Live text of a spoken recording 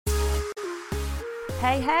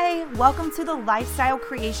Hey, welcome to the Lifestyle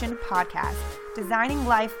Creation Podcast, designing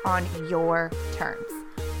life on your terms.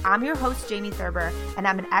 I'm your host, Jamie Thurber, and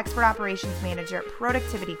I'm an expert operations manager,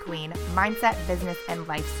 productivity queen, mindset, business, and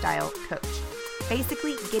lifestyle coach.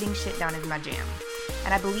 Basically, getting shit done is my jam.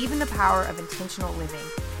 And I believe in the power of intentional living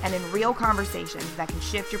and in real conversations that can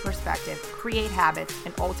shift your perspective, create habits,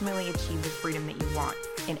 and ultimately achieve the freedom that you want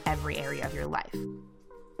in every area of your life.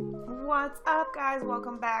 What's up, guys?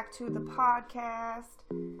 Welcome back to the podcast.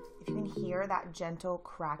 If you can hear that gentle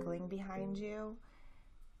crackling behind you,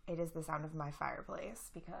 it is the sound of my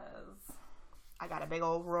fireplace because I got a big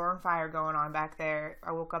old roaring fire going on back there.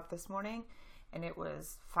 I woke up this morning and it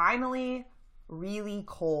was finally really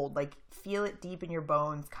cold, like feel it deep in your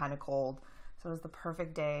bones kind of cold. So it was the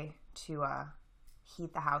perfect day to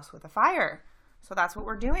heat the house with a fire. So that's what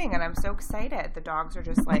we're doing, and I'm so excited. The dogs are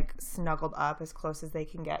just like snuggled up as close as they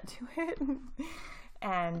can get to it,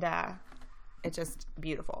 and it's just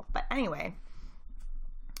beautiful. But anyway,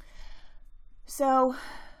 so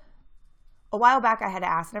a while back I had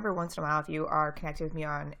asked, and every once in a while, if you are connected with me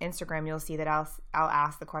on Instagram, you'll see that I'll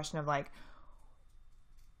ask the question of like,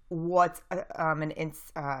 what's a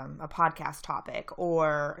podcast topic,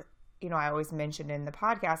 or I always mention in the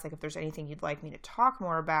podcast, like if there's anything you'd like me to talk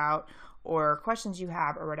more about or questions you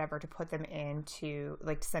have or whatever, to put them into,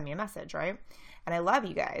 like, to send me a message, right? And I love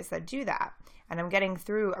you guys that do that. And I'm getting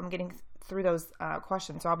through those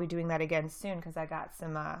questions. So I'll be doing that again soon because I got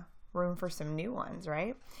some room for some new ones,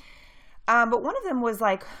 right? But one of them was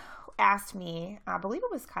like, asked me, I believe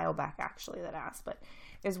it was Kyle Beck actually that asked, but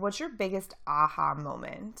is what's your biggest aha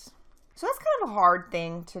moment? So that's kind of a hard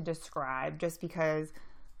thing to describe just because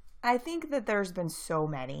I think that there's been so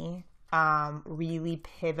many really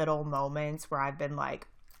pivotal moments where I've been like,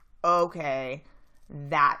 okay,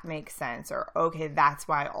 that makes sense, or okay, that's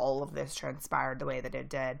why all of this transpired the way that it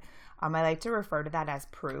did. I like to refer to that as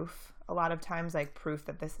proof a lot of times, like proof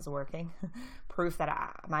that this is working, proof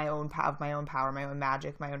that my own power, my own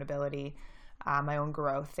magic, my own ability, my own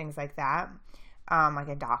growth, things like that. Like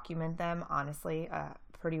I document them honestly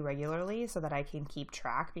pretty regularly so that I can keep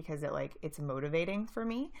track because it's motivating for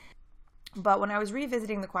me. But when I was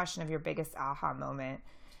revisiting the question of your biggest aha moment,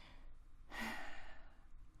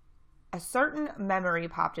 a certain memory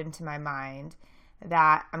popped into my mind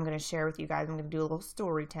that I'm going to share with you guys. I'm going to do a little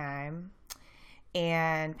story time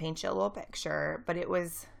and paint you a little picture. But it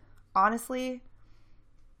was honestly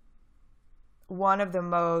one of the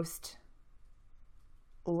most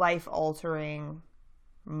life-altering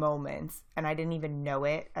moments, and I didn't even know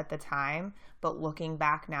it at the time, but looking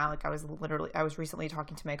back now, I was recently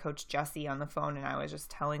talking to my coach Jessie on the phone, and I was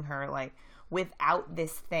just telling her, like, without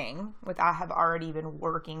this thing, without have already been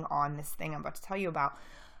working on this thing I'm about to tell you about,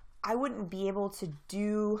 I wouldn't be able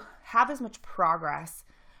to have as much progress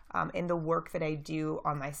in the work that I do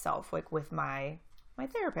on myself, like with my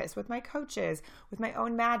therapist, with my coaches, with my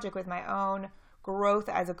own magic, with my own growth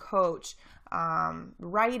as a coach,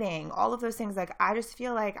 writing, all of those things. Like, I just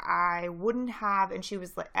feel like I wouldn't have, and she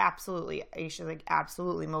was like, absolutely, Aisha, like,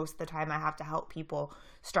 absolutely, most of the time I have to help people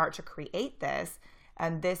start to create this.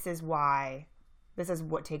 And this is what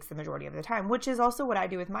takes the majority of the time, which is also what I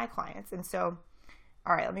do with my clients. And so,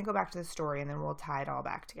 all right, let me go back to the story and then we'll tie it all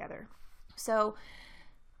back together. So,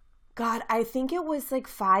 God, I think it was like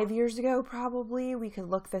 5 years ago, probably. We could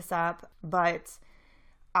look this up, but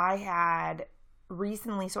I had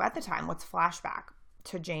recently, so at the time, let's flashback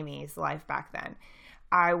to Jamie's life back then.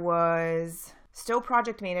 I was still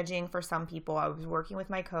project managing for some people. I was working with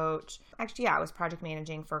my coach. Actually, yeah, I was project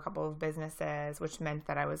managing for a couple of businesses, which meant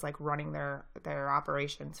that I was like running their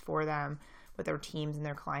operations for them with their teams and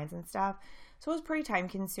their clients and stuff. So it was pretty time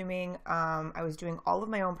consuming. I was doing all of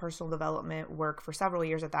my own personal development work for several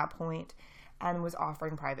years at that point and was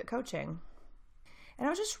offering private coaching. And I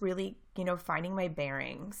was just really, finding my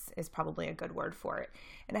bearings is probably a good word for it.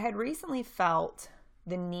 And I had recently felt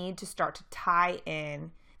the need to start to tie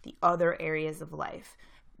in the other areas of life,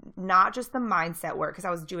 not just the mindset work, because I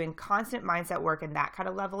was doing constant mindset work and that kind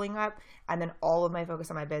of leveling up, and then all of my focus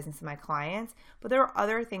on my business and my clients. But there were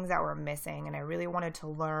other things that were missing, and I really wanted to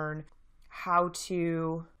learn how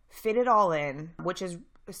to fit it all in,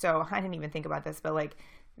 so I didn't even think about this, but like,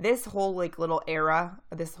 this whole little era,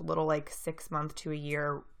 this little 6 month to a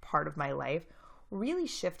year part of my life really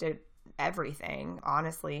shifted everything,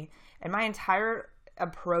 honestly. And my entire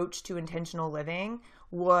approach to intentional living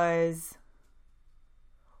was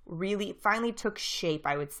really finally took shape,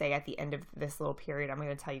 I would say, at the end of this little period I'm going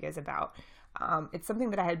to tell you guys about. It's something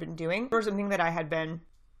that I had been doing, or something that I had been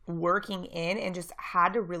working in, and just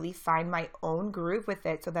had to really find my own groove with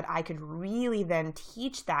it so that I could really then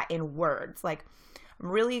teach that in words. Like, I'm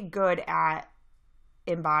really good at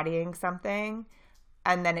embodying something,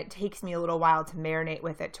 and then it takes me a little while to marinate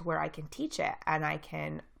with it to where I can teach it and I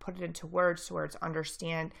can put it into words to where it's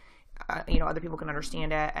understand, other people can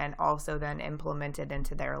understand it and also then implement it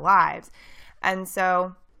into their lives. And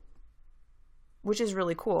so, which is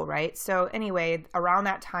really cool, right? So anyway, around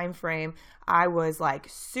that time frame, I was like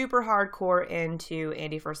super hardcore into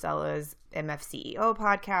Andy Frisella's MFCEO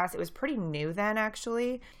podcast. It was pretty new then,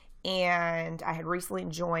 actually. And I had recently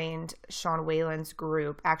joined Sean Whalen's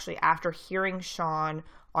group, actually after hearing Sean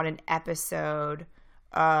on an episode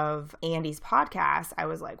of Andy's podcast. I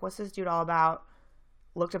was like, what's this dude all about?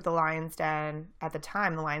 Looked up the Lion's Den. At the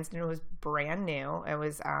time, the Lion's Den was brand new. It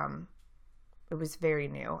was very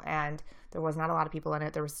new, and there was not a lot of people in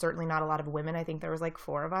it. There was certainly not a lot of women. I think there was like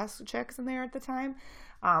 4 of us chicks in there at the time.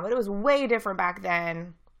 But it was way different back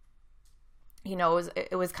then.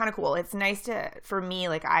 It was kind of cool. It's nice for me,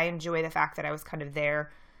 like, I enjoy the fact that I was kind of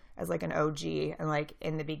there as like an OG and like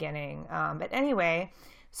in the beginning. But anyway,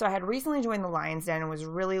 so I had recently joined the Lion's Den and was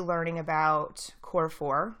really learning about Core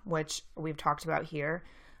 4, which we've talked about here.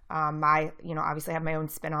 Obviously I have my own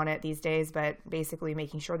spin on it these days, but basically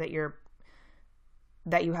making sure that you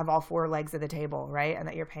have all 4 legs of the table, right? And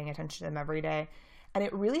that you're paying attention to them every day. And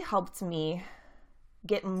it really helped me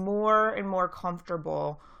get more and more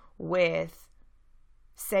comfortable with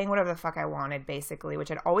saying whatever the fuck I wanted, basically,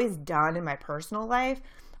 which I'd always done in my personal life.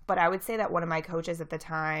 But I would say that one of my coaches at the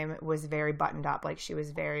time was very buttoned up. Like, she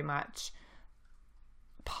was very much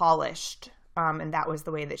polished. And that was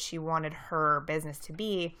the way that she wanted her business to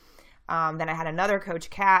be. Then I had another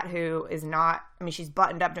coach, Kat, who is not, she's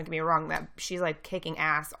buttoned up, don't get me wrong, that she's like kicking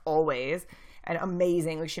ass always and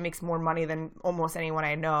amazing. Like, she makes more money than almost anyone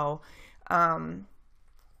I know.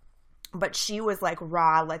 But she was like,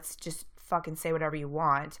 raw, let's just fucking say whatever you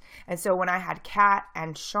want. And so when I had Kat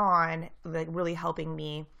and Sean like really helping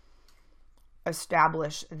me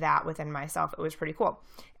establish that within myself, it was pretty cool.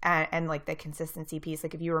 And like the consistency piece,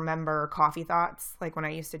 like if you remember Coffee Thoughts, like when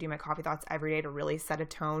I used to do my Coffee Thoughts every day to really set a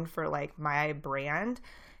tone for like my brand,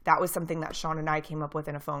 that was something that Sean and I came up with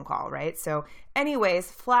in a phone call, right? So anyways,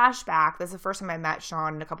 flashback, this is the first time I met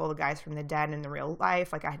Sean and a couple of the guys from the Den in the real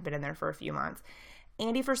life. Like, I had been in there for a few months.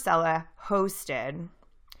 Andy Frisella hosted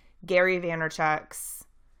Gary Vaynerchuk's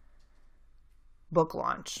book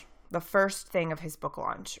launch, the first thing of his book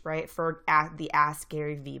launch, right? For the Ask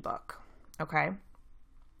Gary V book. Okay.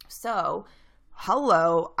 So,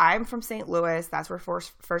 hello, I'm from St. Louis. That's where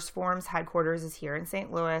First Form's headquarters is, here in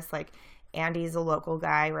St. Louis. Like, Andy's a local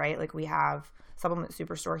guy, right? Like, we have Supplement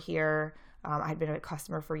Superstore here. I had been a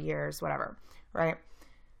customer for years, whatever, right?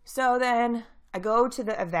 So then I go to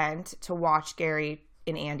the event to watch Gary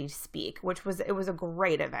and Andy speak, it was a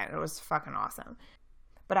great event. It was fucking awesome.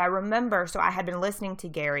 But I remember, so I had been listening to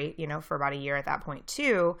Gary, for about a year at that point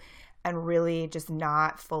too, and really just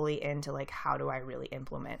not fully into like, how do I really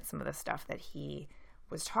implement some of the stuff that he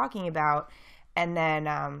was talking about. And then,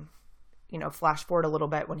 flash forward a little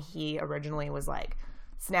bit when he originally was like,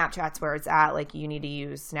 Snapchat's where it's at. Like, you need to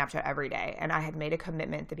use Snapchat every day. And I had made a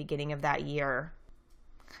commitment at the beginning of that year,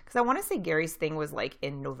 because I want to say Gary's thing was like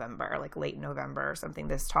in November, like late November or something,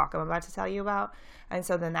 this talk I'm about to tell you about. And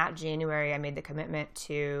so then that January, I made the commitment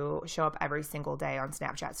to show up every single day on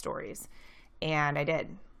Snapchat stories. And I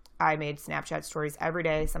did. I made Snapchat stories every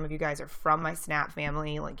day. Some of you guys are from my Snap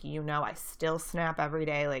family. Like, I still snap every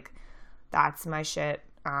day. Like, that's my shit.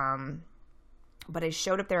 But I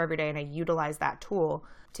showed up there every day and I utilized that tool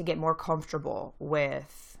to get more comfortable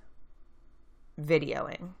with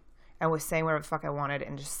videoing. And was saying whatever the fuck I wanted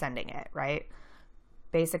and just sending it, right?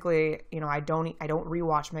 Basically, I don't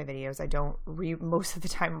rewatch my videos. I don't most of the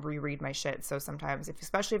time reread my shit. So sometimes,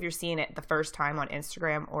 especially if you're seeing it the first time on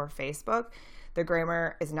Instagram or Facebook, the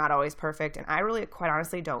grammar is not always perfect. And I really, quite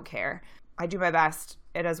honestly, don't care. I do my best.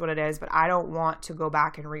 It is what it is. But I don't want to go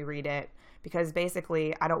back and reread it, because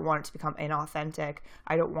basically I don't want it to become inauthentic.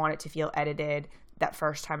 I don't want it to feel edited that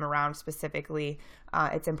first time around specifically.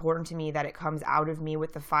 It's important to me that it comes out of me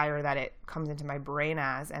with the fire that it comes into my brain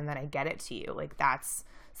as, and then I get it to you. Like, that's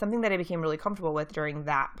something that I became really comfortable with during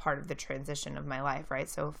that part of the transition of my life, right?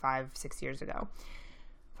 So 5 years ago,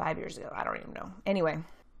 I don't even know. Anyway,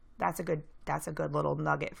 that's a good little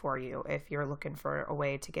nugget for you if you're looking for a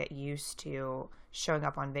way to get used to showing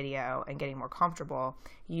up on video and getting more comfortable.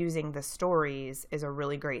 Using the stories is a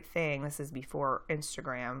really great thing. This is before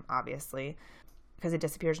Instagram, obviously, because it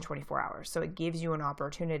disappears in 24 hours. So it gives you an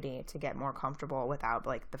opportunity to get more comfortable without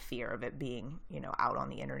like the fear of it being, out on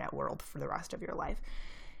the internet world for the rest of your life.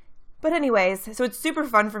 But anyways, so it's super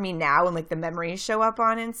fun for me now when like the memories show up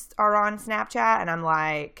on Snapchat, and I'm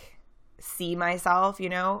like, see myself,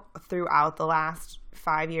 throughout the last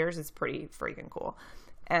 5 years is pretty freaking cool.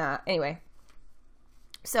 Anyway,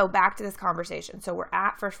 so back to this conversation. So we're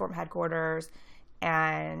at First Form headquarters,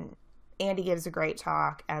 and Andy gives a great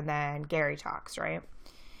talk, and then Gary talks, right?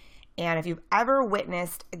 And if you've ever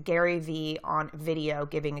witnessed Gary Vee on video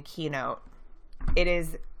giving a keynote, it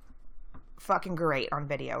is fucking great on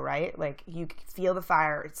video, right? Like, you feel the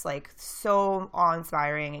fire. It's like so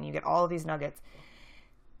awe-inspiring, and you get all of these nuggets.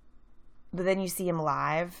 But then you see him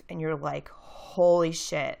live, and you're like, holy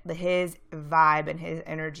shit. His vibe and his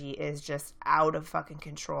energy is just out of fucking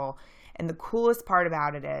control. And the coolest part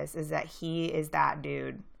about it is that he is that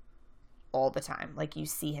dude all the time. Like, you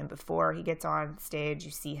see him before he gets on stage,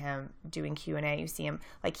 you see him doing Q&A, you see him,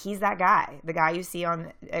 like, he's that guy, the guy you see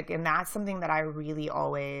on, and that's something that I really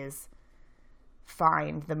always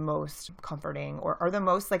find the most comforting or the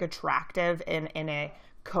most like attractive in a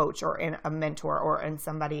coach or in a mentor or in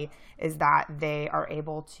somebody, is that they are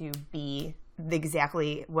able to be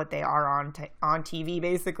exactly what they are on TV,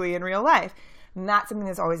 basically, in real life. And that's something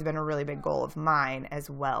that's always been a really big goal of mine as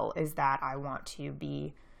well, is that I want to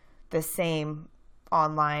be the same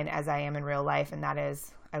online as I am in real life. And that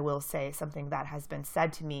is, I will say, something that has been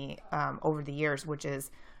said to me over the years, which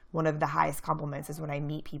is one of the highest compliments, is when I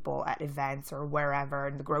meet people at events or wherever,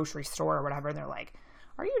 in the grocery store or whatever, and they're like,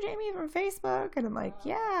 are you Jamie from Facebook? And I'm like,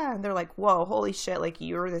 yeah. And they're like, whoa, holy shit, like,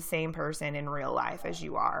 you're the same person in real life as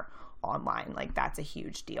you are online. Like, that's a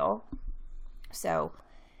huge deal. So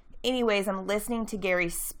anyways, I'm listening to Gary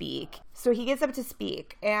speak. So he gets up to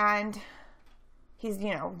speak, and he's,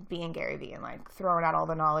 you know, being Gary Vee and like throwing out all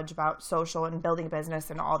the knowledge about social and building a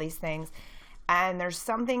business and all these things. And there's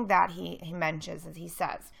something that he mentions, as he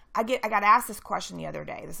says, I got asked this question the other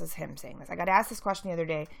day. This is him saying this. I got asked this question the other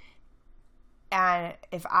day. And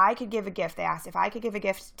if I could give a gift, they asked if I could give a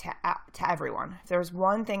gift to everyone, if there was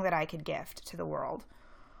one thing that I could gift to the world,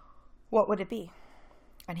 what would it be?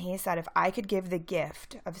 And he said, if I could give the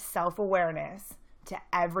gift of self-awareness to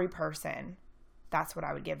every person, that's what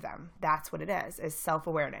I would give them. That's what it is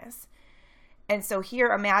self-awareness. And so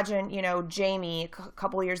here, imagine, you know, Jamie, a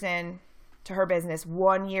couple years in to her business,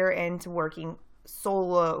 1 year into working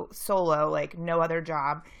solo, like no other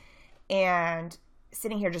job, and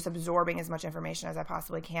sitting here just absorbing as much information as I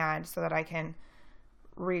possibly can so that I can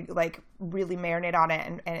really marinate on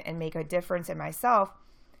it and make a difference in myself.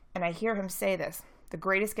 And I hear him say this: the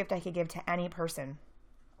greatest gift I could give to any person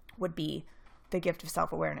would be the gift of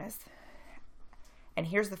self-awareness. And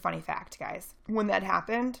here's the funny fact, guys. When that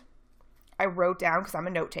happened, I wrote down, because I'm a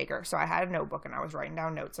note taker, so I had a notebook and I was writing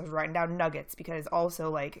down notes. I was writing down nuggets, because also,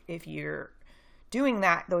 like, if you're doing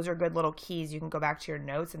that, those are good little keys. You can go back to your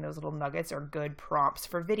notes, and those little nuggets are good prompts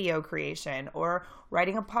for video creation or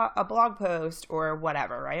writing a blog post or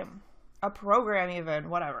whatever, right? A program even,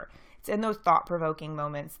 whatever. It's in those thought-provoking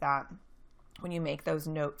moments that when you make those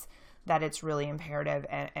notes, that it's really imperative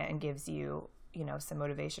and gives you, you know, some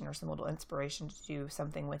motivation or some little inspiration to do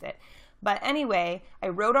something with it. But anyway, I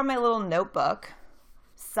wrote on my little notebook,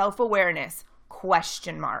 self-awareness, ?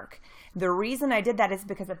 The reason I did that is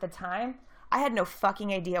because at the time, I had no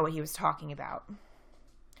fucking idea what he was talking about.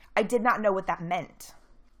 I did not know what that meant.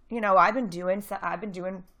 You know, I've been doing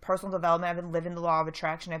personal development. I've been living the law of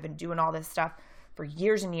attraction. I've been doing all this stuff for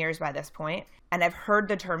years and years by this point. And I've heard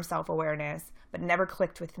the term self-awareness, but never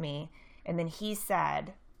clicked with me. And then he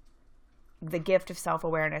said, the gift of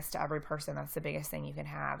self-awareness to every person, that's the biggest thing you can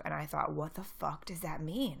have. And I thought, what the fuck does that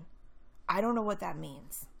mean? I don't know what that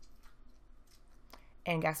means.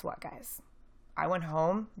 And guess what, guys? I went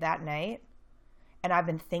home that night, and I've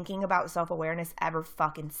been thinking about self-awareness ever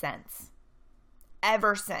fucking since.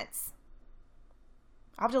 Ever since.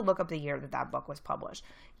 I'll have to look up the year that book was published.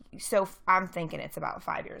 So I'm thinking it's about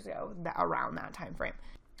 5 years ago, around that time frame.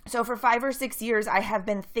 So for 5 or 6 years, I have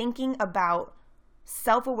been thinking about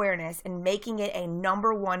self-awareness and making it a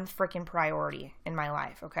number one freaking priority in my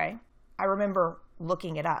life, okay? I remember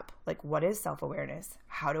looking it up. Like, what is self-awareness?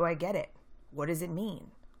 How do I get it? What does it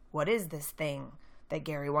mean? What is this thing that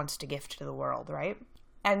Gary wants to gift to the world, right?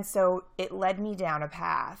 And so it led me down a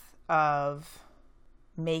path of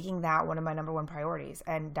making that one of my number one priorities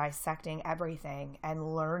and dissecting everything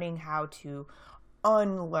and learning how to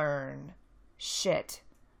unlearn shit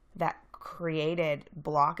that created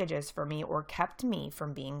blockages for me or kept me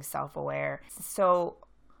from being self-aware. So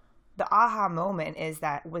the aha moment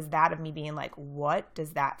was that of me being like, what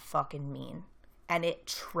does that fucking mean? And it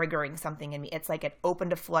triggering something in me. It's like it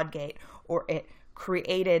opened a floodgate, or it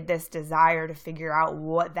created this desire to figure out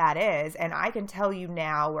what that is. And I can tell you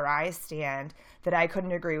now, where I stand, that I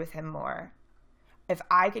couldn't agree with him more. If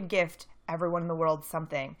I could gift everyone in the world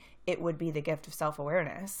something, it would be the gift of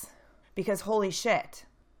self-awareness. Because holy shit,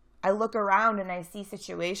 I look around and I see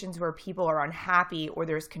situations where people are unhappy, or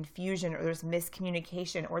there's confusion, or there's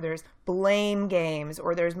miscommunication, or there's blame games,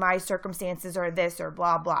 or there's my circumstances are this, or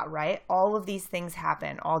blah, blah, right? All of these things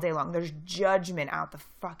happen all day long. There's judgment out the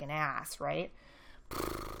fucking ass, right?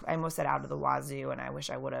 I almost said out of the wazoo, and I wish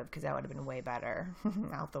I would have, because that would have been way better.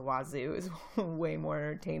 Out the wazoo is way more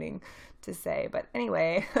entertaining to say. But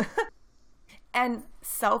anyway. And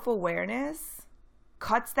self-awareness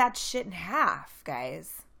cuts that shit in half,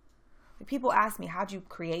 guys. People ask me, how'd you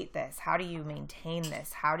create this? How do you maintain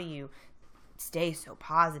this? How do you stay so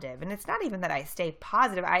positive? And it's not even that I stay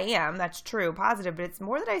positive. I am, that's true, positive, but it's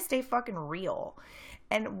more that I stay fucking real.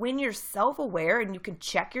 And when you're self-aware and you can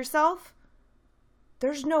check yourself,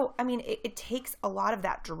 it takes a lot of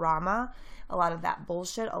that drama, a lot of that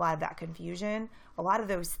bullshit, a lot of that confusion, a lot of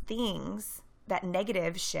those things, that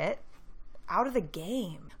negative shit, out of the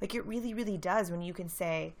game. Like, it really, really does when you can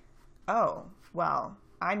say, oh, well,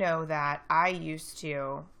 I know that I used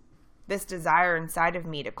to, this desire inside of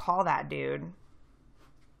me to call that dude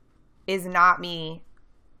is not me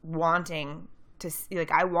wanting to,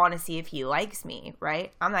 like, I want to see if he likes me,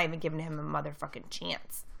 right? I'm not even giving him a motherfucking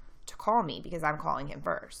chance to call me because I'm calling him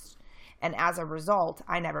first. And as a result,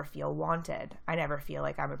 I never feel wanted. I never feel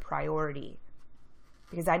like I'm a priority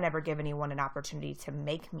because I never give anyone an opportunity to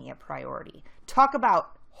make me a priority. Talk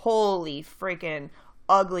about holy freaking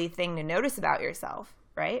ugly thing to notice about yourself,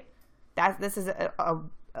 right? This is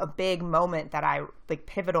a big moment that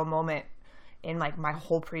pivotal moment in like my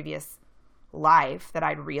whole previous life that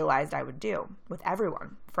I'd realized I would do with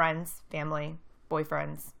everyone, friends, family,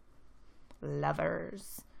 boyfriends,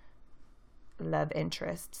 lovers, love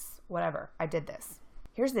interests, whatever. I did this.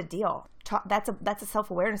 Here's the deal. That's a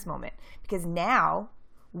self-awareness moment, because now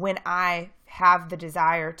when I have the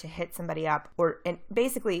desire to hit somebody up and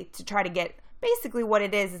basically to try to get, basically what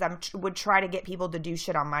it is I would try to get people to do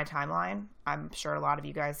shit on my timeline. I'm sure a lot of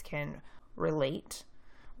you guys can relate,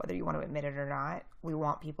 whether you want to admit it or not. We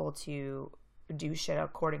want people to do shit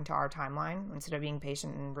according to our timeline instead of being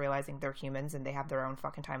patient and realizing they're humans and they have their own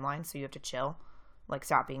fucking timeline. So you have to chill, like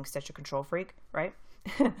stop being such a control freak, right?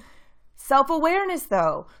 Self-awareness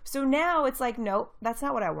though. So now it's like, nope, that's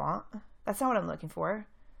not what I want. That's not what I'm looking for.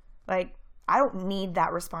 Like, I don't need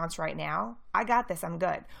that response right now. I got this. I'm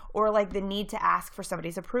good. Or like the need to ask for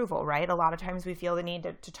somebody's approval, right? A lot of times we feel the need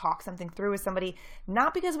to talk something through with somebody,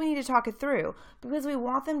 not because we need to talk it through, because we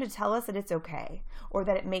want them to tell us that it's okay, or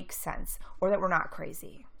that it makes sense, or that we're not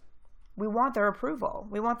crazy. We want their approval.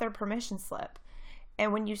 We want their permission slip.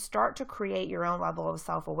 And when you start to create your own level of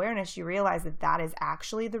self-awareness, you realize that that is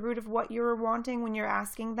actually the root of what you're wanting when you're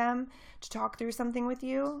asking them to talk through something with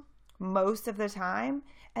you most of the time.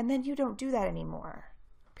 And then you don't do that anymore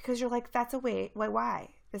because you're like, that's a way, why?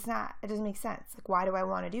 It doesn't make sense. Like, why do I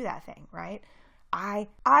want to do that thing, right?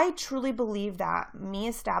 I truly believe that me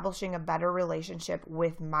establishing a better relationship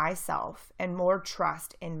with myself and more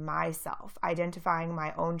trust in myself, identifying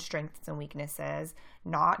my own strengths and weaknesses,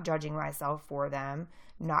 not judging myself for them,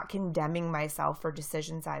 not condemning myself for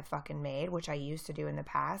decisions I've fucking made, which I used to do in the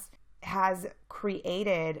past, has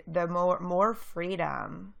created the more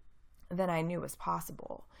freedom than I knew was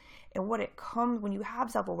possible. And when you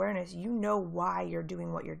have self-awareness, you know why you're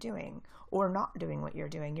doing what you're doing or not doing what you're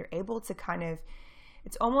doing. You're able to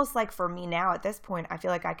it's almost like for me now at this point, I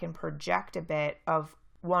feel like I can project a bit of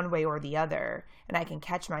one way or the other, and I can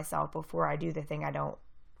catch myself before I do the thing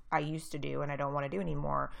I used to do and I don't want to do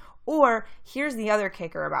anymore. Or here's the other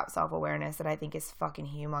kicker about self-awareness that I think is fucking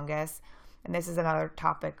humongous. And this is another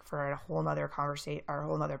topic for a whole nother conversation or a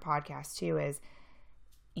whole nother podcast too, is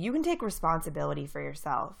you can take responsibility for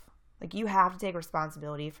yourself. Like, you have to take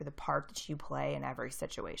responsibility for the part that you play in every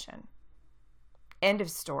situation. End of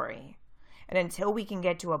story. And until we can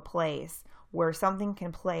get to a place where something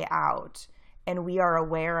can play out and we are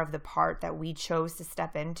aware of the part that we chose to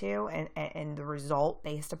step into and the result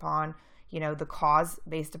based upon, the cause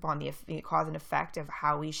based upon the cause and effect of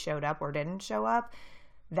how we showed up or didn't show up,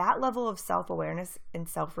 that level of self-awareness and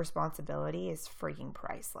self-responsibility is freaking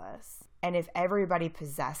priceless. And if everybody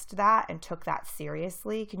possessed that and took that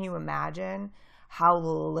seriously, can you imagine how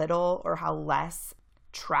little or how less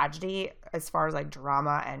tragedy as far as like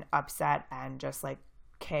drama and upset and just like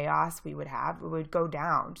chaos we would have? It would go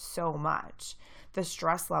down so much. The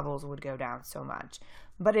stress levels would go down so much.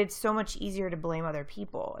 But it's so much easier to blame other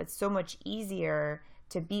people. It's so much easier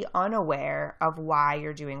to be unaware of why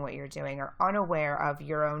you're doing what you're doing, or unaware of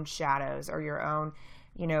your own shadows or your own,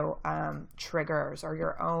 triggers or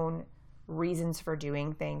your own reasons for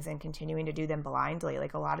doing things and continuing to do them blindly.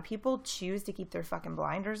 Like, a lot of people choose to keep their fucking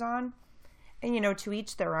blinders on, and to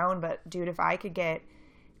each their own. But dude, if I could get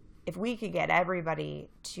if we could get everybody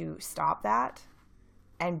to stop that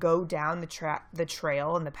and go down the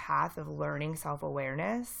trail and the path of learning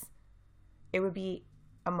self-awareness, it would be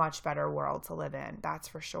a much better world to live in. That's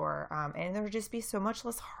for sure. And there would just be so much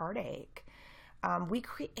less heartache. We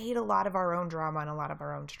create a lot of our own drama and a lot of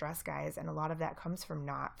our own stress, guys. And a lot of that comes from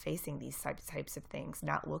not facing these types of things,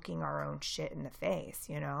 not looking our own shit in the face,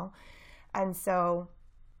 you know? And so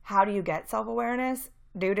how do you get self-awareness?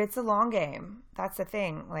 Dude, it's a long game. That's the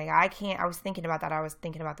thing. Like, I was thinking about that. I was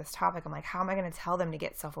thinking about this topic. I'm like, how am I going to tell them to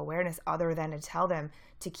get self-awareness other than to tell them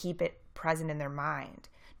to keep it present in their mind?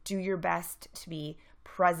 Do your best to be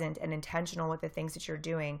present and intentional with the things that you're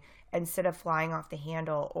doing instead of flying off the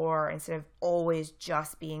handle, or instead of always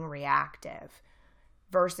just being reactive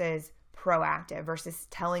versus proactive, versus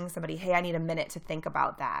telling somebody, hey, I need a minute to think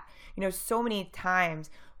about that. You know, so many times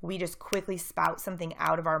we just quickly spout something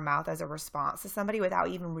out of our mouth as a response to somebody without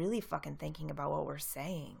even really fucking thinking about what we're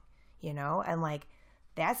saying, you know? And like,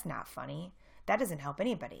 that's not funny. That doesn't help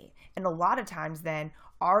anybody. And a lot of times then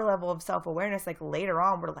our level of self-awareness, like later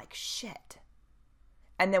on, we're like, shit.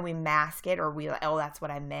 And then we mask it, or we like, oh, that's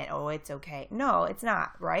what I meant. Oh, it's okay. No, it's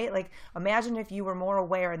not, right? Like, imagine if you were more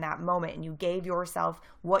aware in that moment and you gave yourself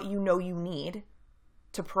what you know you need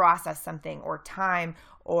to process something, or time,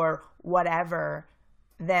 or whatever,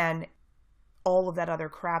 than all of that other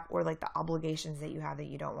crap, or like the obligations that you have that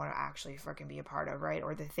you don't want to actually freaking be a part of, right?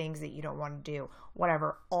 Or the things that you don't want to do,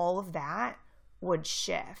 whatever. All of that would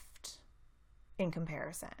shift in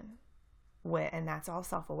comparison and that's all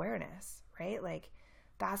self-awareness, right? Like,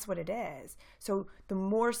 that's what it is. So the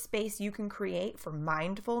more space you can create for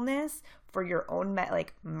mindfulness, for your own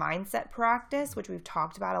mindset practice, which we've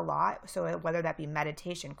talked about a lot. So whether that be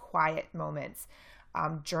meditation, quiet moments,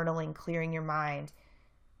 journaling, clearing your mind,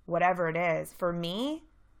 whatever it is. For me,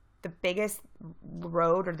 the biggest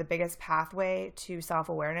road or the biggest pathway to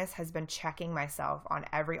self-awareness has been checking myself on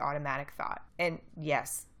every automatic thought. And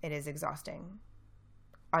yes, it is exhausting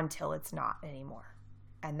until it's not anymore.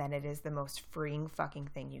 And then it is the most freeing fucking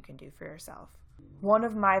thing you can do for yourself. One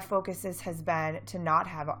of my focuses has been to not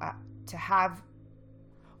have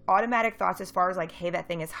automatic thoughts as far as like, hey, that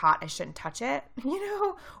thing is hot, I shouldn't touch it, you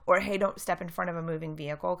know? Or hey, don't step in front of a moving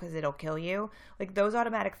vehicle because it'll kill you. Like, those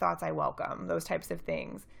automatic thoughts I welcome, those types of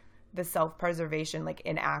things. The self-preservation, like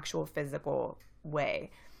in actual physical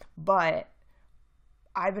way. But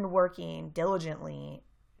I've been working diligently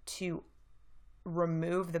to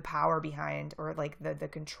remove the power behind, or like the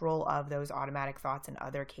control of those automatic thoughts in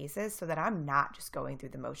other cases, so that I'm not just going through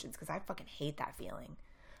the motions, because I fucking hate that feeling.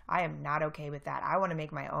 I am not okay with that. I want to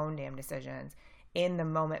make my own damn decisions in the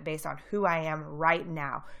moment based on who I am right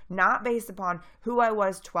now, not based upon who I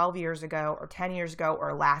was 12 years ago or 10 years ago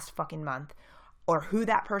or last fucking month, or who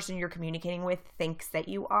that person you're communicating with thinks that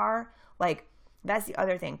you are. Like, that's the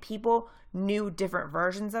other thing. People knew different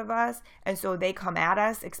versions of us, and so they come at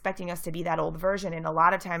us expecting us to be that old version. And a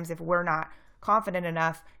lot of times, if we're not confident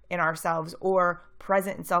enough in ourselves or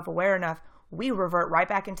present and self-aware enough, we revert right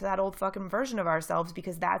back into that old fucking version of ourselves,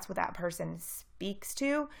 because that's what that person speaks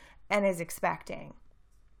to and is expecting.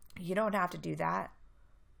 You don't have to do that.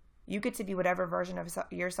 You get to be whatever version of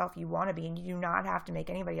yourself you want to be, and you do not have to make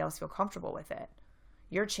anybody else feel comfortable with it.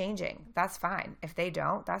 You're changing. That's fine. If they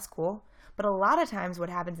don't, that's cool. But a lot of times what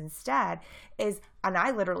happens instead is, and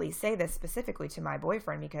I literally say this specifically to my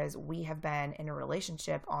boyfriend because we have been in a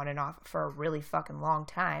relationship on and off for a really fucking long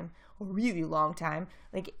time,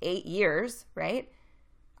 like 8 years, right?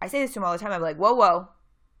 I say this to him all the time. I'm like, whoa,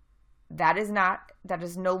 that is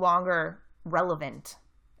no longer relevant.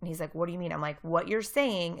 And he's like, what do you mean? I'm like, what you're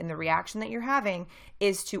saying and the reaction that you're having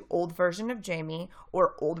is to old version of Jamie,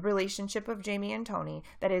 or old relationship of Jamie and Tony,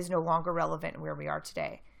 that is no longer relevant where we are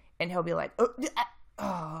today. And he'll be like,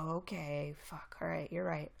 oh, okay, fuck, all right, you're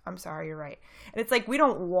right. I'm sorry, you're right. And it's like, we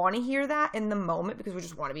don't want to hear that in the moment because we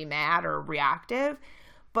just want to be mad or reactive.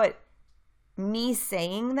 But me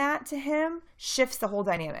saying that to him shifts the whole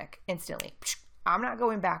dynamic instantly. I'm not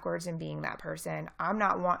going backwards and being that person. I'm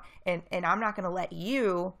not and I'm not going to let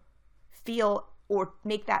you feel or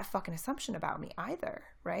make that fucking assumption about me either,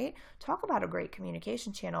 right? Talk about a great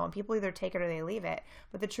communication channel, and people either take it or they leave it.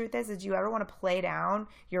 But the truth is do you ever want to play down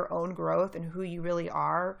your own growth and who you really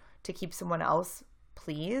are to keep someone else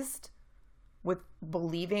pleased with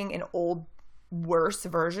believing in old, worse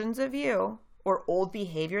versions of you or old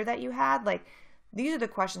behavior that you had? Like, these are the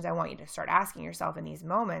questions I want you to start asking yourself in these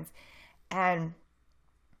moments. And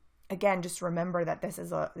again, just remember that this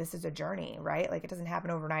is a journey, right? Like, it doesn't happen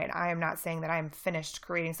overnight. I am not saying that I am finished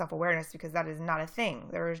creating self-awareness, because that is not a thing.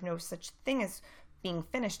 There is no such thing as being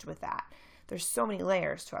finished with that. There's so many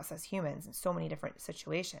layers to us as humans in so many different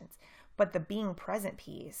situations. But the being present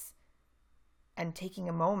piece and taking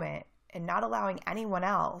a moment and not allowing anyone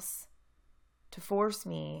else to force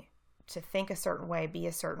me to think a certain way, be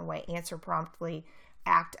a certain way, answer promptly,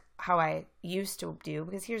 act how I used to do.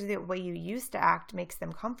 Because here's the way you used to act makes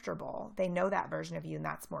them comfortable. They know that version of you and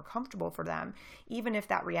that's more comfortable for them. Even if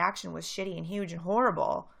that reaction was shitty and huge and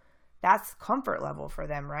horrible, that's comfort level for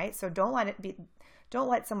them, right? So don't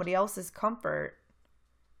let somebody else's comfort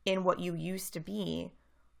in what you used to be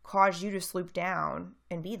cause you to sloop down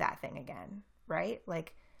and be that thing again, right?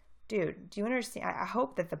 Like, dude, do you understand? I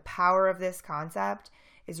hope that the power of this concept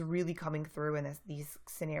is really coming through in these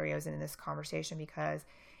scenarios and in this conversation, because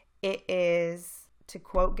it is, to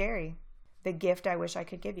quote Gary, the gift I wish I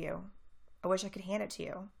could give you. I wish I could hand it to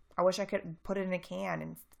you. I wish I could put it in a can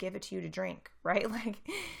and give it to you to drink, right? Like,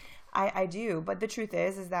 I do. But the truth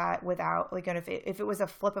is that without, like, if it was a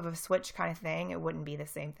flip of a switch kind of thing, it wouldn't be the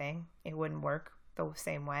same thing. It wouldn't work the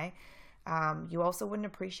same way. You also wouldn't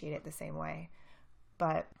appreciate it the same way.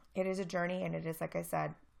 But it is a journey, and it is, like I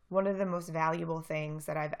said, one of the most valuable things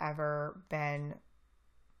that I've ever been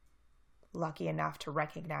lucky enough to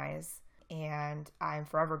recognize. And I'm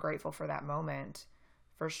forever grateful for that moment,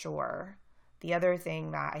 for sure. The other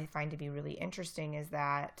thing that I find to be really interesting is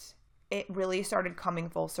that it really started coming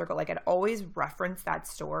full circle. Like, I'd always referenced that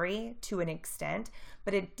story to an extent,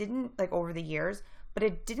 but it didn't, like, over the years, but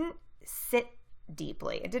it didn't sit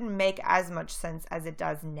deeply. It didn't make as much sense as it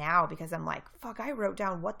does now, because I'm like, fuck, I wrote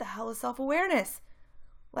down what the hell is self-awareness.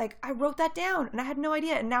 Like, I wrote that down and I had no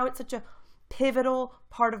idea. And now it's such a pivotal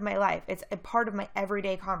part of my life. It's a part of my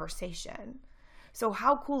everyday conversation. So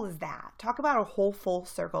how cool is that? Talk about a whole full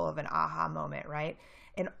circle of an aha moment, right?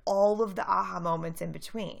 And all of the aha moments in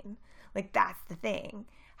between. Like, that's the thing.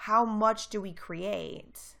 How much do we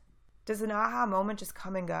create? Does an aha moment just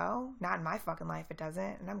come and go? Not in my fucking life, it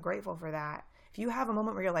doesn't. And I'm grateful for that. If you have a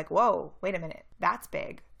moment where you're like, whoa, wait a minute, that's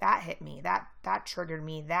big. That hit me. That triggered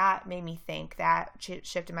me. That made me think. That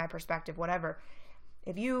shifted my perspective, whatever.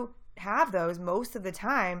 If you have those, most of the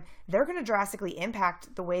time, they're going to drastically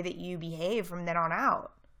impact the way that you behave from then on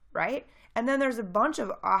out, right? And then there's a bunch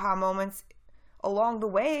of aha moments along the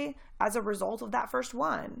way as a result of that first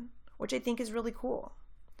one, which I think is really cool.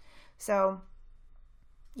 So,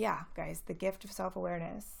 yeah, guys, the gift of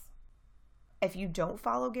self-awareness. If you don't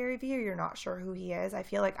follow Gary Vee, or you're not sure who he is, I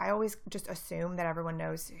feel like I always just assume that everyone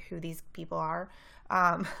knows who these people are.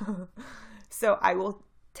 So I will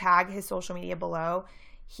tag his social media below.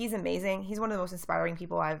 He's amazing. He's one of the most inspiring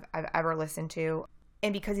people I've ever listened to.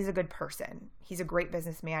 And because he's a good person, he's a great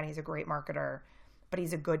businessman, he's a great marketer, but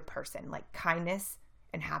he's a good person. Like, kindness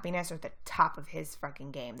and happiness are at the top of his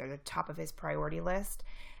fucking game. They're the top of his priority list.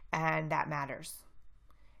 And that matters.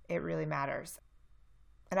 It really matters.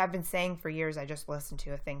 And I've been saying for years, I just listened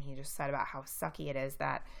to a thing he just said about how sucky it is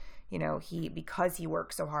that, you know, because he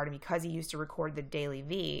works so hard and because he used to record the Daily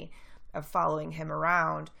V of following him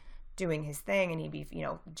around, doing his thing, and he'd be, you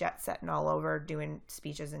know, jet setting all over, doing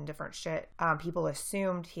speeches and different shit. People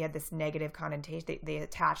assumed he had this negative connotation. They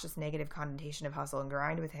attached this negative connotation of hustle and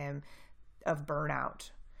grind with him, of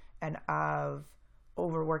burnout and of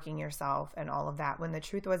overworking yourself and all of that. When the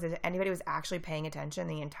truth was, if anybody was actually paying attention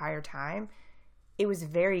the entire time, it was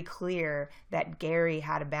very clear that Gary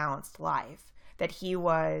had a balanced life, that he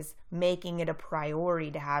was making it a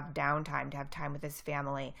priority to have downtime, to have time with his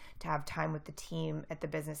family, to have time with the team at the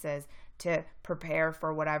businesses, to prepare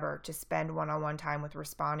for whatever, to spend one-on-one time with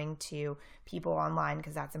responding to people online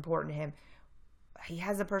because that's important to him. He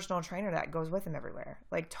has a personal trainer that goes with him everywhere.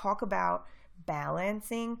 Like, talk about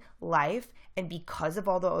balancing life. And because of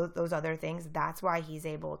all those other things, that's why he's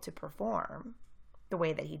able to perform the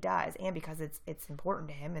way that he does, and because it's important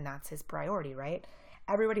to him and that's his priority, right?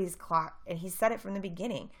 Everybody's clock, and he said it from the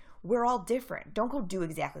beginning. We're all different. Don't go do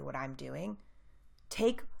exactly what I'm doing.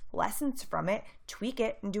 Take lessons from it, tweak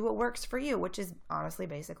it, and do what works for you, which is honestly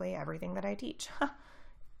basically everything that I teach.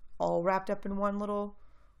 All wrapped up in one little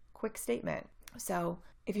quick statement. So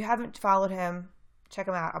if you haven't followed him, check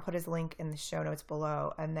him out. I'll put his link in the show notes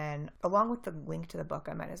below, and then along with the link to the book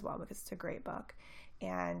I meant as well, because it's a great book.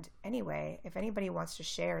 And anyway, if anybody wants to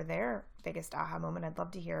share their biggest aha moment, I'd love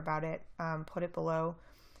to hear about it. Put it below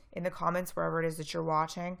in the comments, wherever it is that you're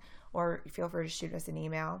watching, or feel free to shoot us an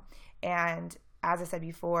email. And as I said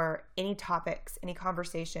before, any topics, any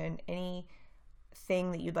conversation,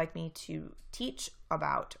 anything that you'd like me to teach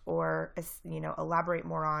about, or, you know, elaborate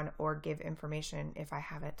more on, or give information if I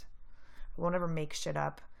have it. I won't ever make shit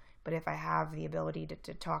up, but if I have the ability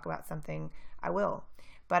to talk about something, I will.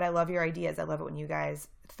 But I love your ideas. I love it when you guys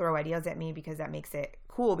throw ideas at me, because that makes it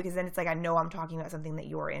cool, because then it's like I know I'm talking about something that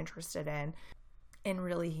you're interested in and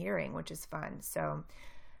really hearing, which is fun. So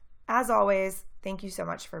As always, thank you so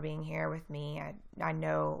much for being here with me. I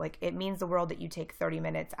know like it means the world that you take 30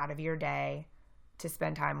 minutes out of your day to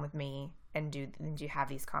spend time with me and do have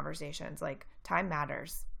these conversations. Like, time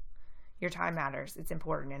matters. Your time matters. It's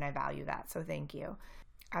important, and I value that. So thank you.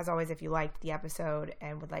 As always, if you liked the episode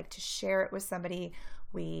and would like to share it with somebody,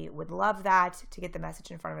 we would love that, to get the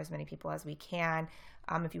message in front of as many people as we can.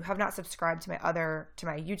 If you have not subscribed to my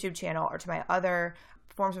YouTube channel or to my other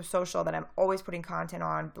forms of social that I'm always putting content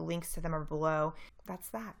on, the links to them are below. That's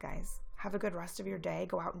that, guys. Have a good rest of your day.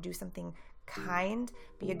 Go out and do something kind.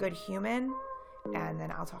 Be a good human. And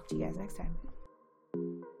then I'll talk to you guys next time.